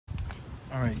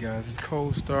Alright guys, it's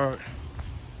cold start.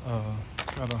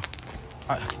 Got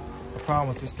a problem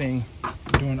with this thing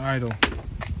doing idle.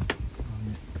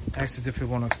 Acts as if it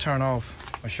want to turn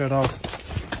off or shut off.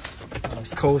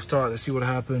 It's cold start. Let's see what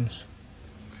happens.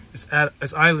 It's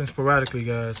idling sporadically,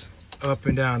 guys. Up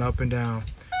and down, up and down.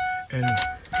 And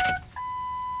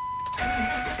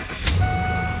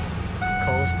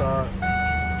cold start.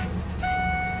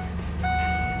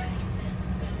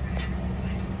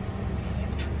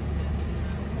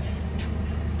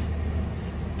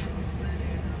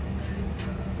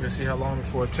 Let's see how long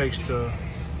before it takes to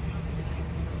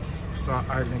start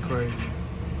idling crazy.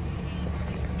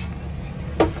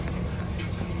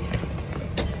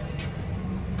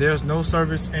 There's no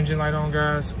service engine light on,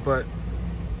 guys, but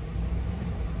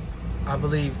I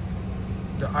believe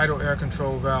the idle air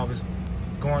control valve is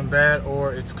going bad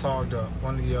or it's clogged up,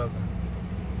 one or the other.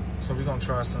 So we're gonna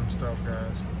try some stuff,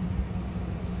 guys.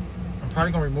 I'm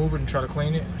probably gonna remove it and try to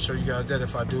clean it. I'll show you guys that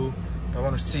if I do, but I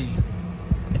wanna see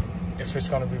if it's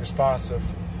gonna be responsive.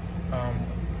 I'm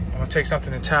gonna take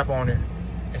something and tap on it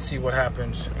and see what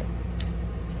happens.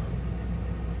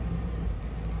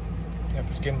 Yep,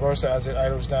 it's getting worse as it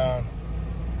idles down.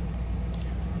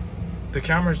 The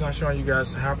camera's not showing you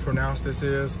guys how pronounced this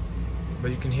is,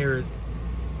 but you can hear it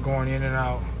going in and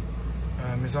out.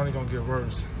 It's only gonna get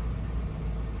worse.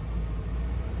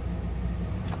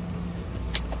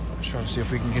 Let's try to see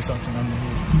if we can get something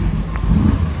underneath.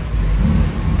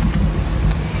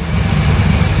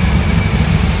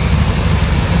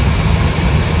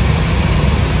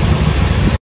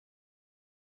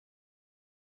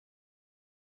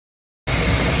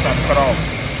 Cut off.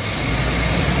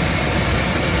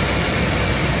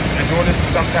 Been doing this for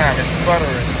some time. It's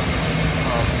sputtering.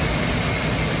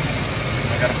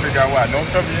 I gotta figure out why. No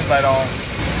service engine light on.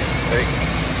 It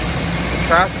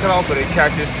tries to cut off, but it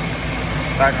catches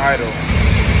back idle.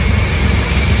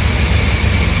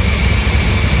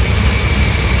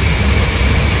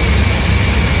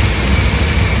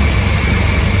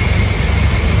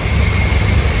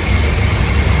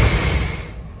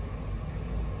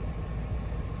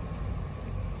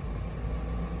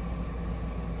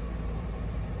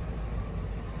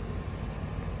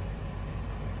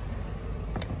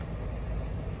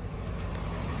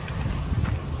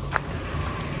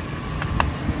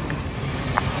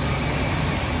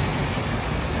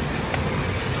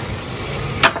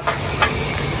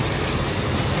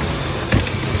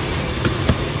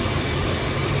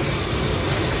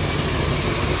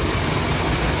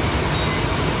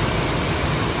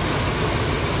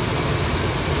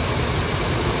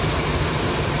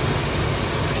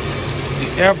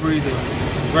 Air breather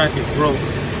bracket broke.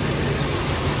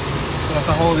 So once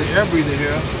I hold the air breather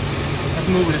here, let's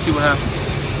move it and see what happens.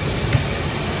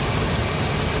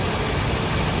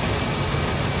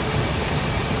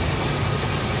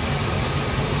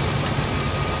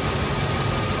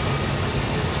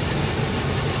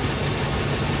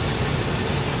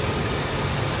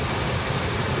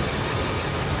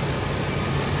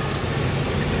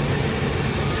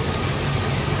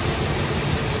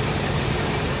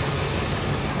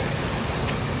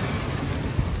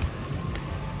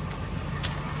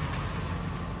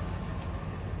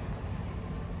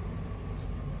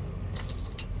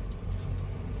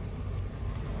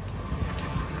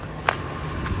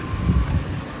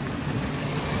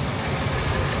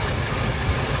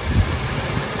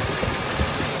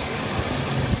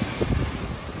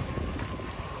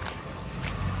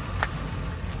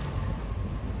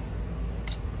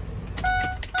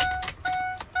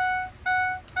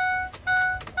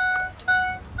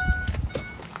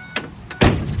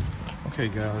 Okay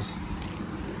guys,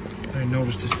 I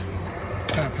noticed this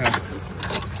top half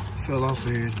fell off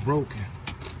here, it's broken.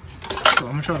 So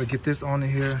I'm gonna try to get this on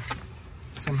here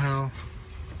somehow,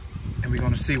 and we're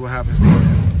gonna see what happens there.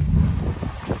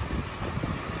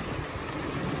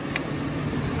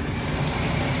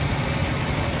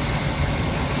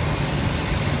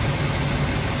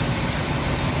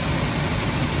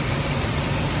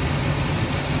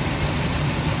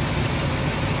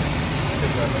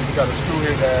 We got a screw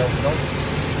here, guys.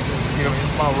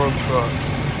 It's my work truck.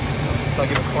 So I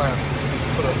get a clamp. Just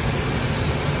put a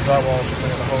drywall screw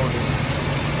in to hold it.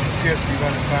 It appears to be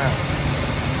running fine.